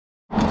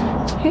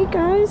Hey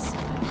guys,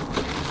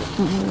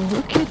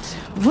 look at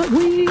what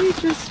we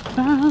just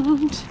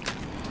found.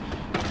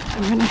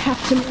 I'm gonna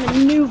have to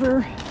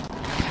maneuver.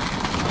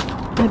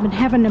 I've been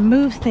having to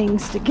move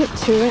things to get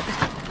to it.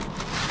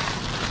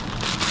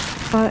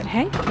 But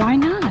hey, why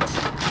not?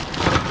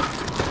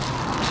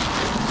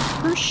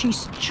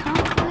 Hershey's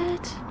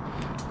chocolate.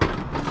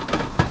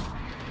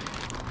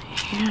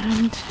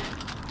 And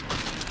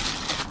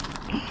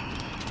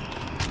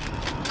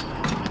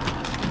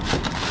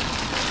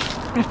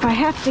if I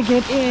have to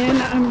get in,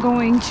 I'm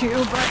going to,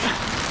 but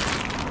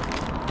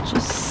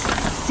just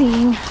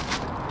seeing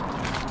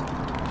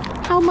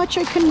how much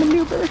I can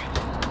maneuver.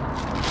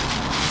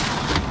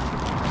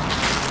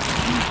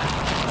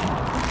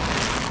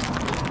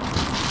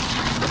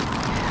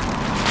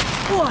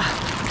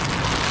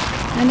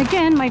 And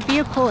again, my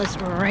vehicle is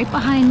right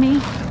behind me.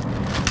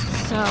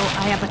 So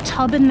I have a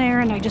tub in there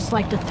and I just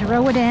like to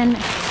throw it in.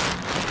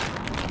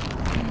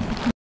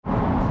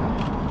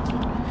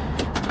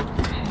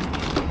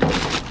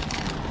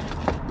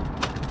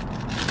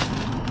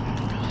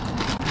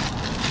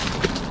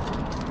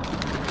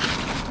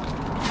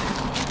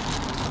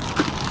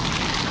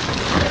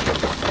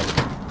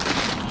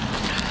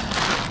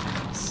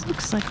 This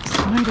looks like this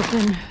might have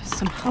been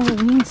some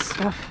Halloween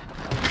stuff.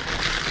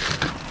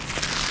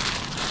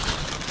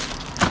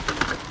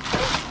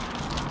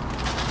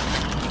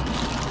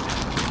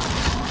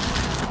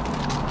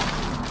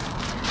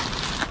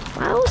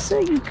 So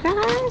you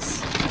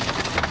guys,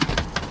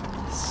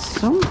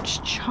 so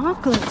much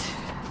chocolate.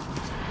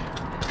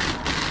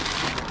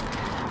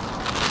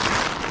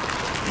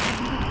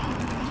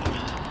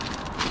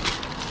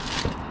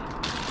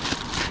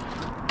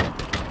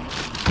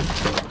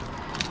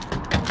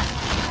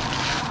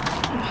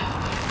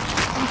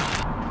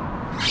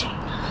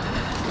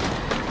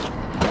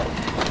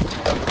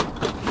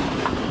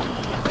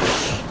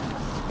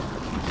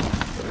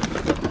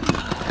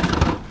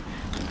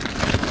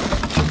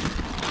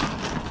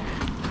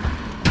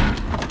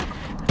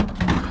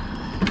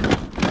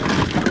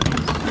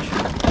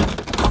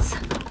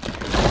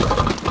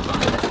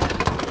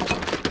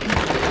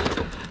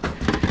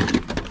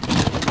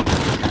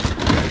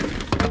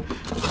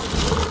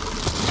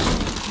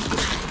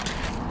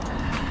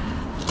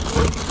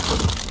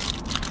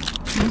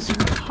 These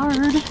are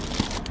hard.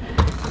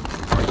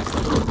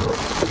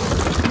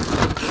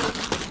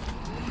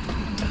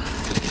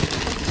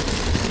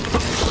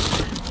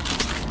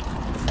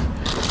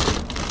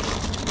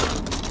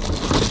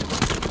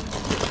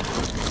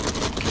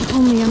 I can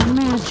only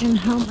imagine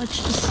how much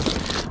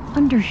is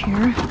under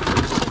here.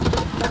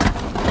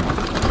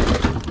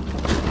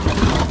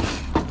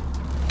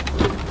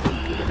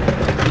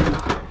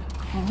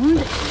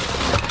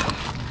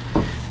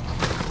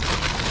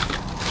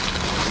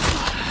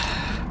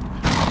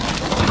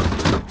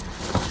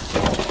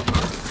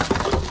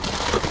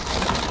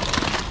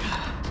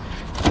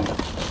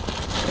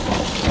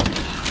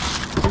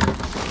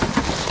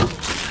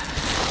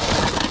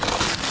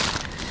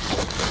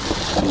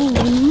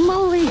 Holy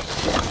moly!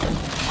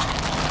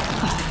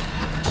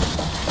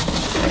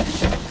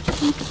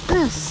 Look at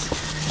this.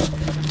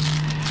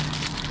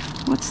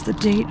 What's the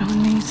date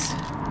on these?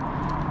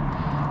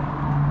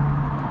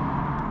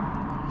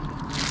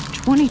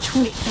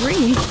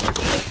 2023.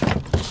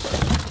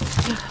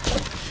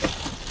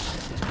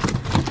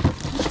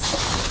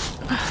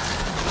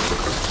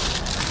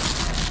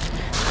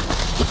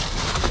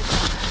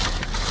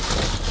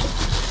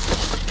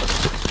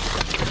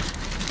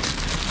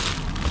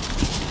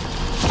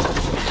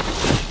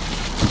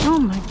 Oh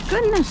my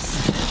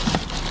goodness.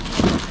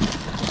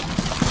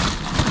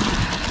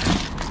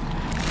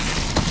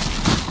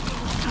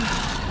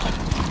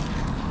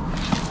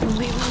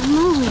 Holy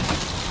moly.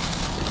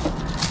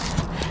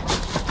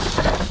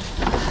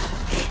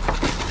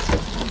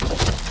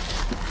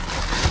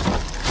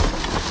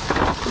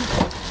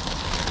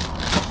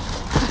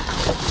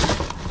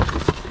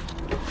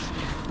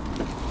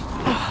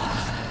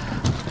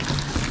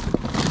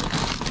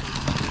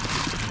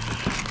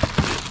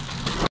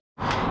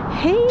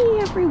 Hey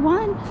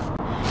everyone,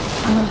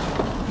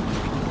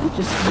 I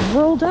just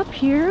rolled up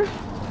here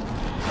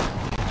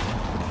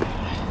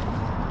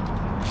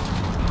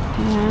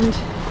and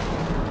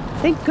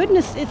thank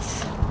goodness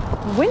it's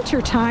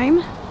winter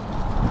time.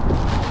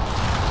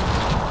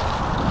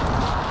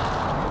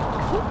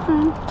 Come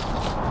on.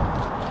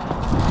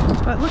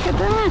 But look at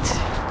that.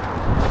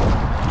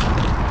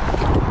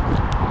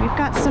 We've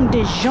got some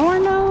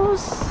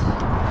DiGiorno's,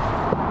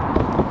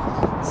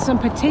 some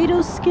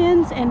potato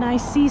skins, and I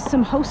see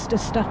some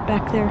Hostess stuff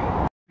back there.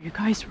 Are you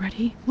guys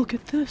ready? Look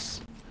at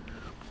this.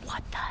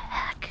 What the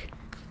heck?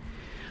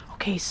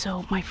 Okay,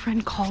 so my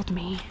friend called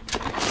me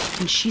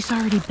and she's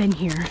already been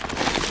here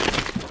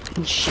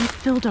and she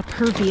filled up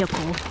her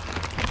vehicle.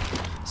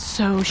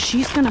 So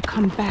she's gonna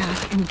come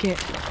back and get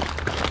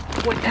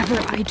whatever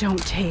I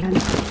don't take. And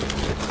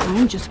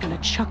I'm just gonna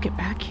chuck it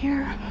back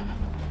here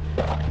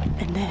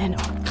and then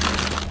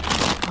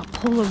I'll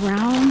pull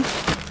around.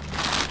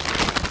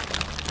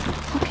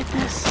 Look at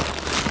this,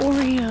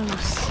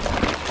 Oreos,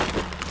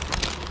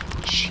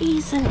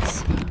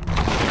 Cheez-Its.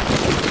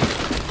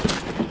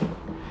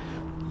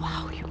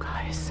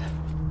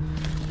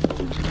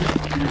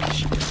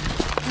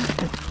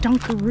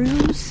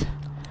 Dunkaroos,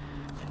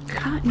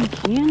 cotton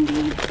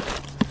candy.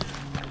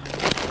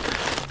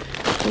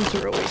 Those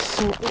are always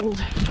so old.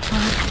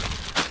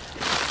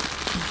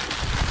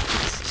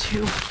 These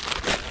two.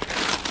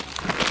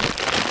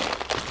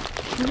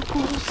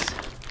 Purples.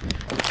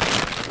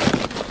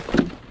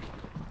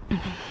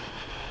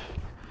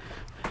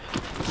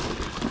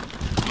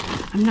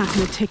 I'm not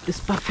going to take this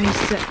buffet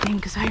set thing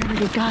because I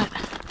already got,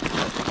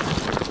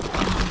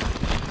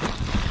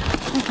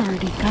 I've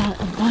already got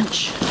a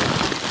bunch.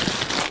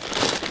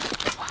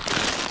 Wow,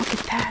 look at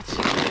that.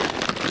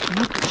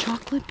 Milk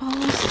chocolate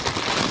balls.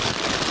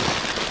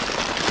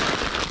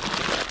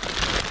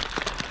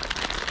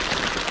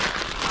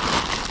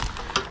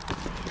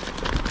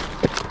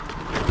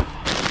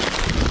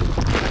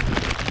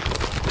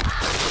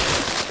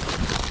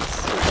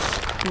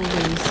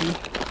 Crazy.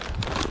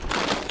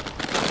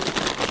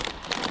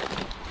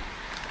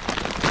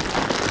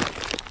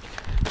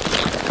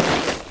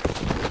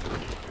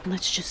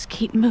 Let's just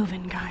keep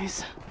moving,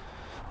 guys.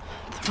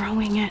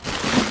 Throwing it.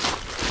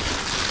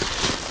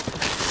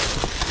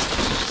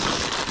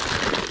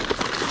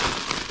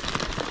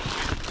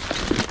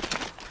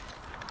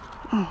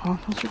 Oh,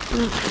 those are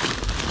fruit.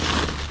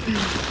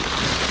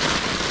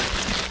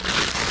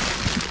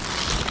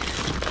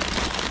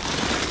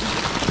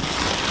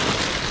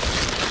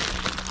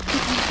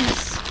 Look at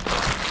this.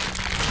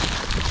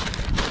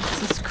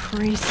 This is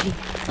crazy.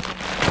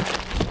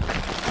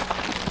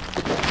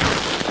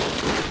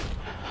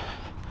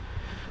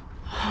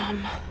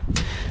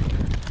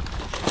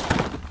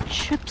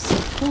 Chips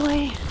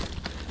Ahoy,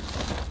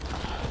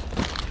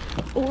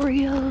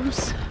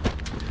 Oreos.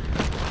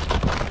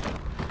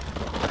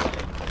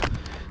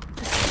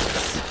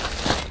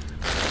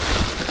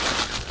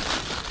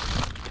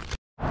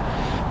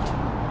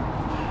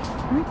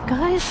 Alright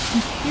guys,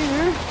 I'm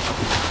here.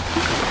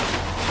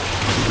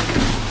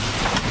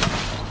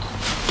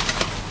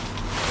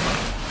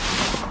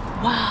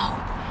 Wow,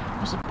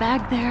 there's a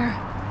bag there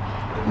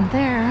and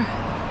there.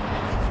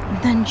 And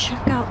then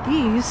check out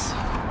these.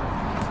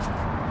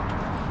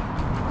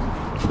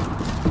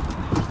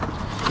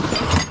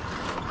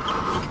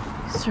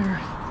 These are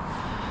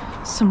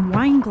some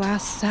wine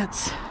glass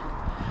sets.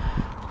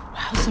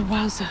 Wowza,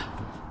 wowza.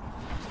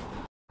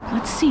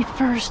 Let's see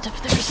first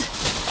if there's...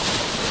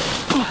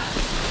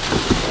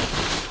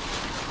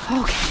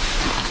 Okay.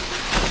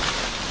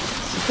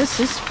 So this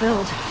is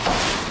filled.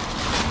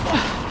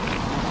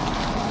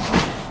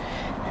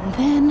 And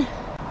then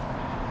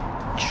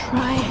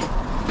try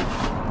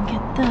and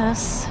get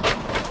this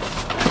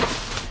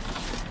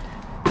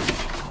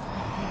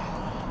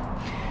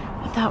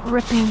without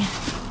ripping it.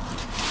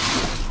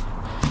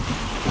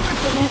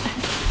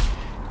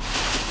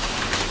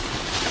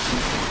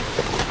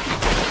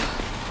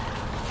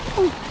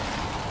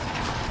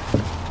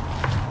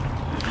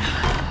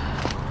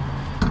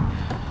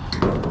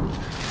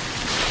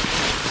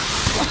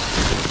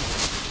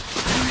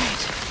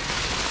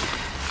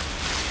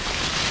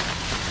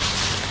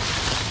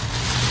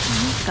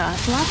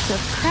 Got lots of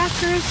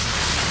crackers.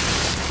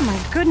 Oh my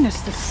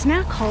goodness, the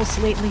snack hauls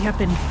lately have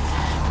been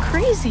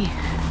crazy.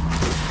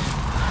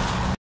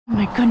 Oh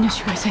my goodness,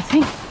 you guys, I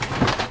think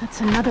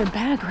that's another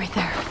bag right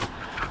there.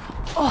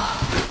 Oh,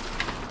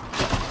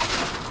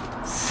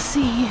 let's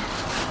see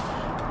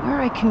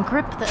where I can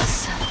grip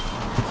this.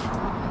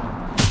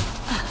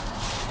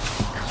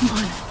 Come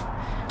on.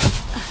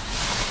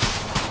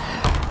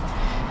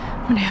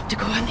 I'm gonna have to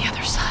go on the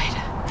other side.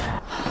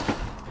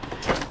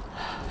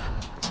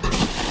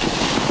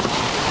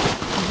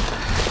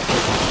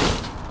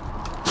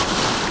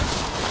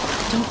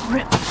 Don't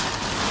rip.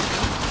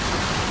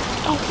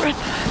 Don't rip.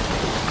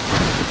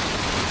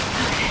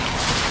 Okay.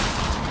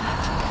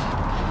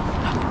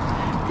 I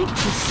think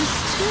this is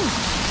two.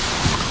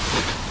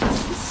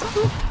 Is this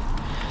something?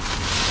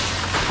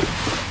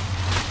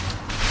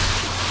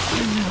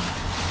 Oh no.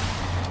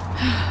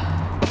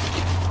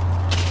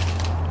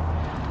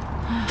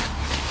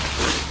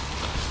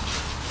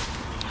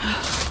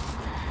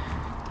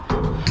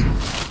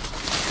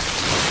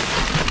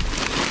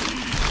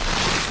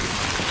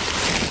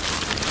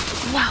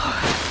 Wow.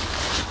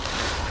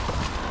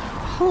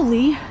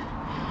 Holy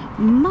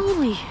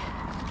moly.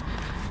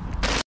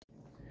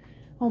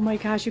 Oh my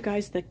gosh, you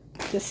guys, the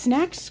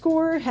snack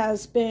score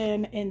has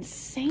been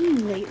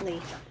insane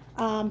lately.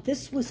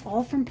 This was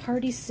all from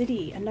Party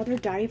City. Another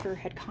diver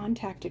had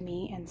contacted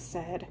me and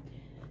said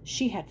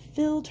she had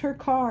filled her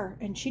car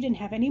and she didn't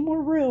have any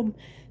more room.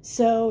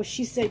 So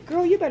she said,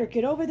 girl, you better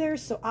get over there.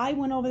 So I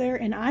went over there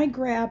and I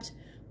grabbed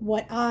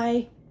what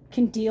I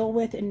can deal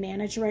with and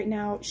manage right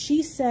now.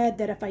 She said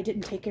that if I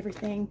didn't take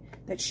everything,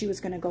 that she was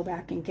going to go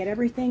back and get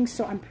everything.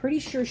 So I'm pretty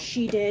sure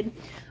she did.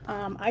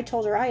 I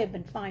told her I have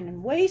been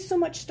finding way so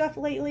much stuff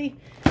lately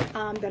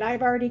that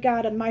I've already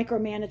got to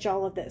micromanage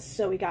all of this.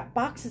 So we got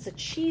boxes of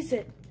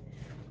Cheez-It,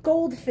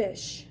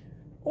 Goldfish,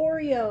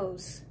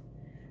 Oreos,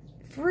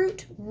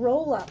 fruit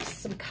roll-ups,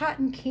 some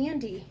cotton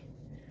candy,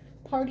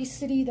 Party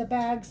City, the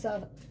bags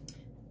of,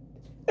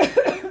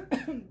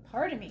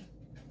 pardon me,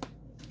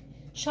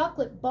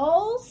 chocolate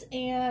balls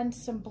and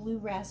some blue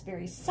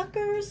raspberry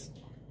suckers,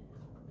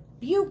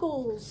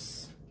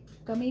 Bugles,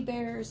 gummy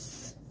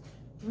bears,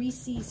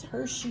 Reese's,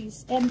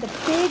 Hershey's, and the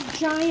big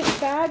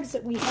giant bags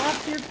that we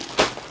have here.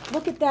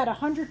 Look at that,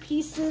 100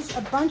 pieces,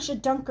 a bunch of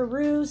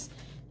Dunkaroos,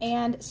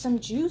 and some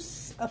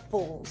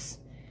juice-afuls.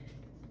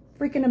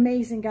 Freaking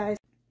amazing, guys.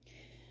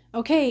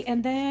 Okay,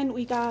 and then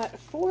we got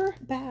 4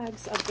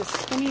 bags of the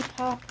Skinny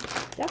Pop.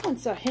 That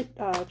one's a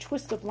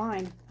twist of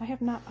lime. I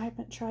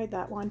haven't tried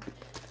that one,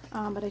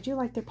 but I do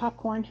like their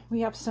popcorn. We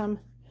have some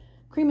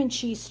cream and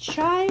cheese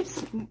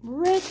chives,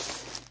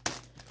 Ritz,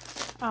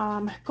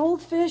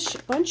 Goldfish,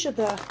 a bunch of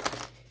the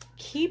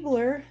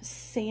Keebler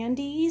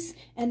Sandies,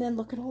 and then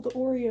look at all the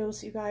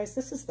Oreos, you guys.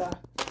 This is the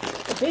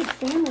big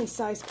family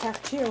size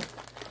pack too.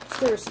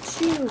 So there's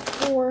 2,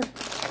 4,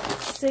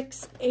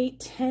 6, 8,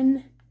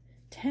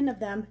 10 of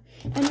them.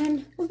 And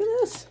then look at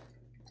this,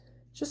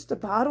 just a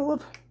bottle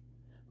of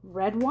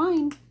red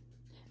wine,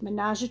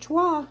 Menage a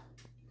Trois.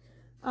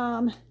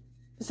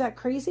 Is that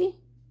crazy?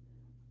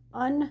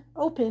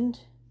 Unopened.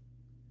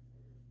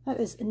 That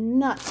is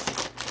nuts.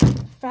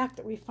 The fact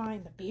that we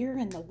find the beer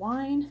and the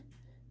wine,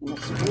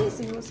 it's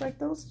crazy. It was like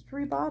those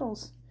 3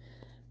 bottles.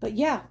 But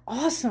yeah,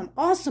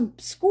 awesome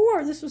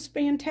score. This was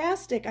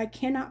fantastic. I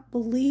cannot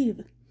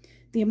believe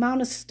the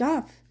amount of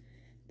stuff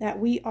that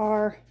we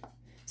are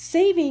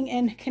saving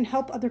and can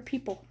help other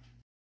people.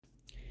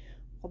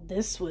 Well,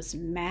 this was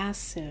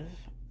massive.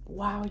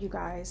 Wow, you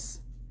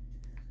guys.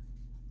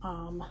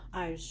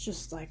 I was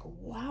just like,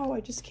 wow,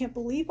 I just can't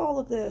believe all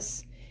of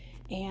this.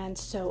 And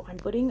so I'm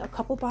putting a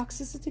couple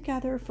boxes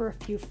together for a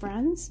few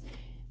friends,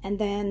 and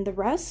then the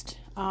rest,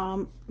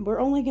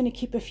 we're only going to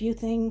keep a few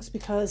things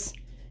because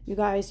you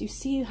guys, you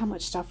see how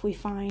much stuff we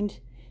find,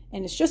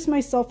 and it's just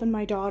myself and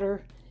my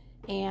daughter.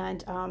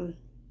 And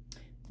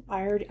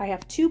I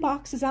have 2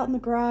 boxes out in the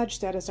garage.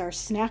 That is our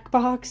snack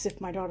box.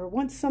 If my daughter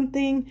wants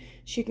something,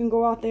 she can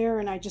go out there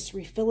and I just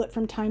refill it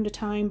from time to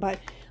time. But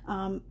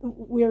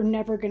we're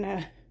never going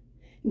to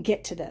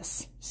get to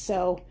this.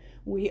 So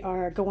we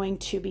are going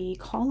to be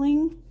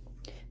calling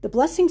the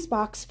Blessings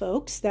Box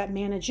folks that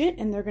manage it,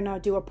 and they're going to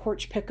do a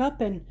porch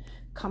pickup and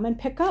come and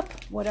pick up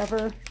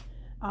whatever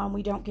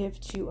we don't give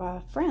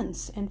to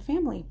friends and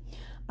family.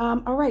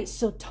 All right,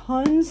 so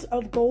tons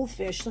of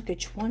goldfish. Look at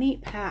 20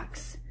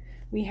 packs.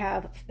 We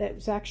have, it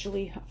was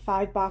actually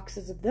 5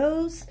 boxes of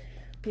those.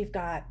 We've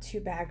got 2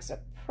 bags of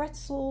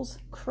pretzels,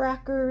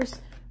 crackers.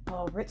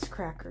 Oh, Ritz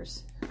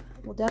crackers.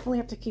 We'll definitely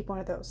have to keep one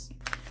of those.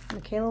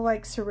 Michaela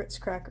likes her Ritz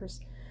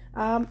crackers.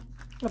 A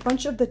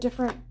bunch of the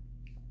different,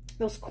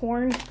 those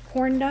corn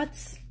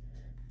nuts.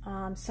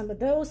 Some of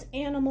those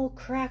animal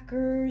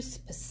crackers,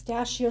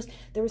 pistachios.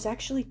 There was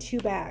actually 2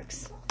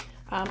 bags.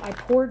 I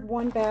poured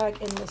 1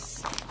 bag in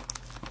this,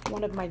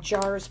 one of my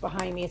jars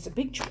behind me. It's a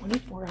big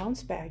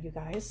 24-ounce bag, you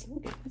guys.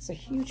 Look, it's a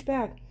huge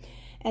bag.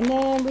 And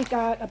then we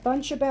got a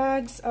bunch of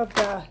bags of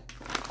the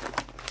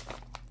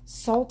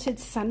salted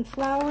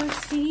sunflower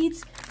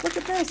seeds. Look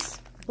at this,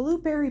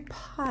 blueberry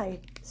pie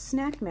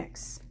snack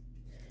mix.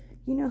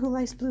 You know who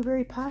likes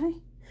blueberry pie?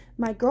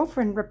 My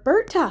girlfriend,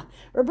 Roberta.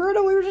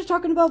 Roberta, we were just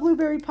talking about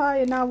blueberry pie,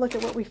 and now look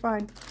at what we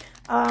find.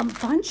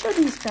 Bunch of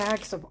these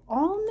bags of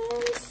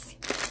almonds,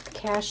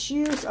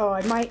 cashews. Oh,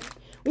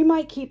 we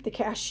might keep the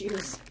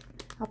cashews.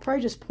 I'll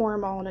probably just pour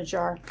them all in a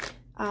jar.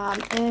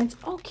 And,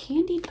 oh,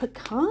 candied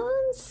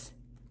pecans.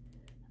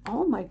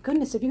 Oh my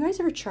goodness, have you guys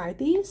ever tried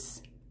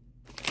these?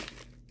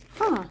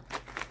 Huh.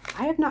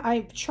 I have not.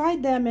 I've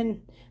tried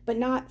them, but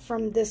not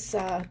from this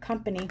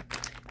company.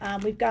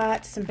 We've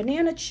got some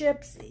banana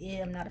chips.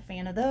 Yeah, I'm not a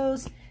fan of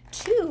those.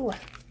 Two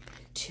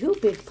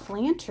big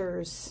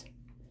planters.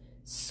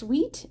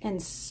 Sweet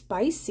and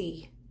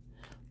spicy.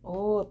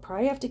 Oh, I'll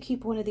probably have to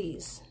keep one of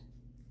these.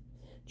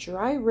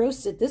 Dry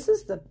roasted. This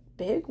is the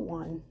big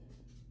one.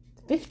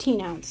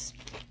 15-ounce.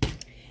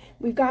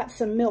 We've got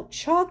some milk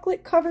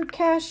chocolate covered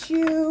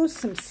cashews,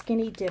 some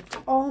skinny dipped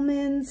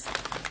almonds,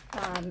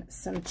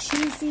 some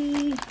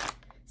cheesy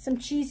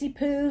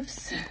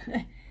poofs.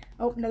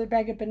 Oh, another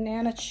bag of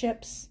banana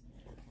chips,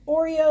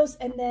 Oreos,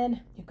 and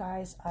then, you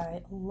guys,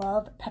 I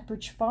love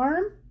Pepperidge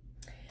Farm.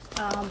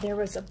 There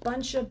was a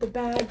bunch of the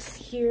bags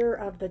here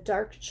of the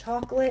dark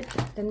chocolate.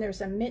 Then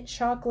there's a mint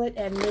chocolate,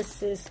 and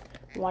this is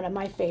one of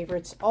my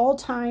favorites,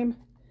 all-time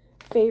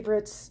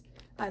favorites.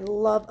 I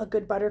love a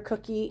good butter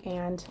cookie,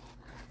 and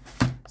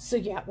so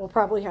yeah, we'll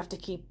probably have to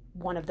keep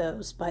one of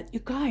those. But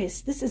you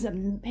guys, this is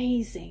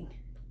amazing.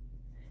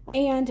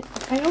 And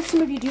I know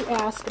some of you do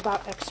ask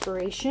about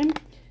expiration.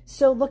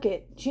 So look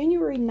at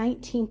January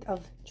 19th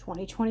of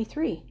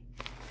 2023.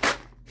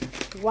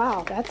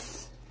 Wow,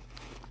 that's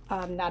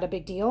not a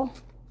big deal.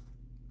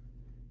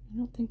 I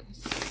don't think I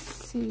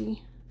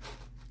see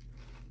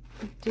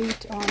a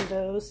date on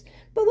those,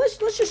 but let's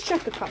just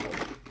check a couple.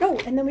 Oh,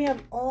 and then we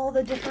have all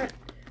the different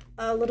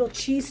little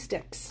cheese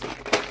sticks.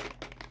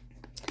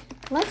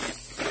 Let's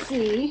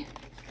see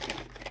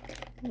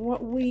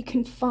what we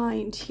can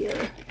find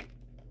here.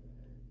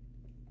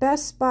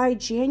 Best by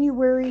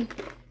January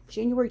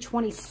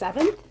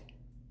 27th.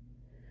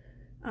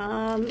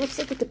 Let's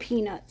look at the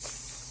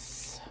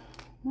peanuts.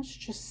 Let's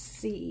just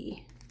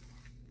see.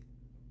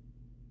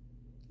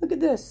 Look at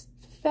this,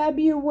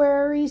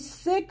 February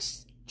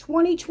 6th,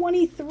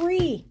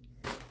 2023.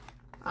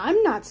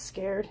 I'm not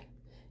scared.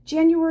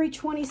 January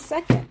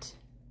 22nd.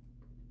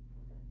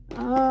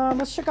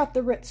 Let's check out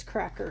the Ritz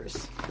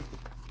crackers.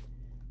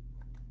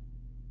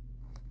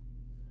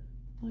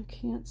 I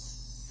can't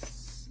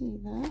see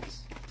that.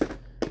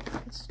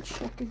 Let's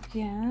check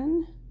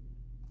again.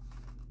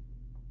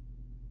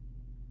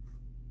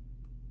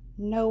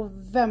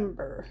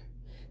 November.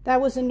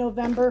 That was in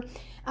November.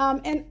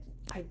 And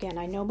again,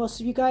 I know most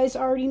of you guys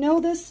already know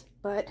this,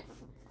 but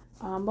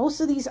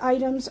most of these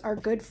items are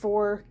good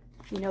for,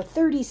 you know,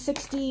 30,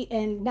 60,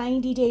 and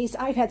 90 days.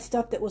 I've had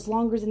stuff that was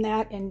longer than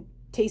that and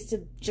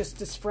tasted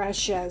just as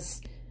fresh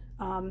as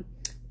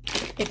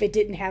if it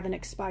didn't have an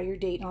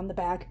expired date on the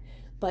back.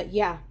 But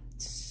yeah,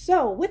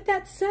 so with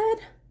that said,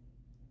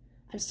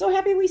 I'm so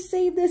happy we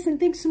saved this, and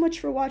thanks so much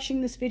for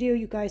watching this video.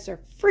 You guys are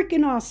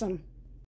freaking awesome.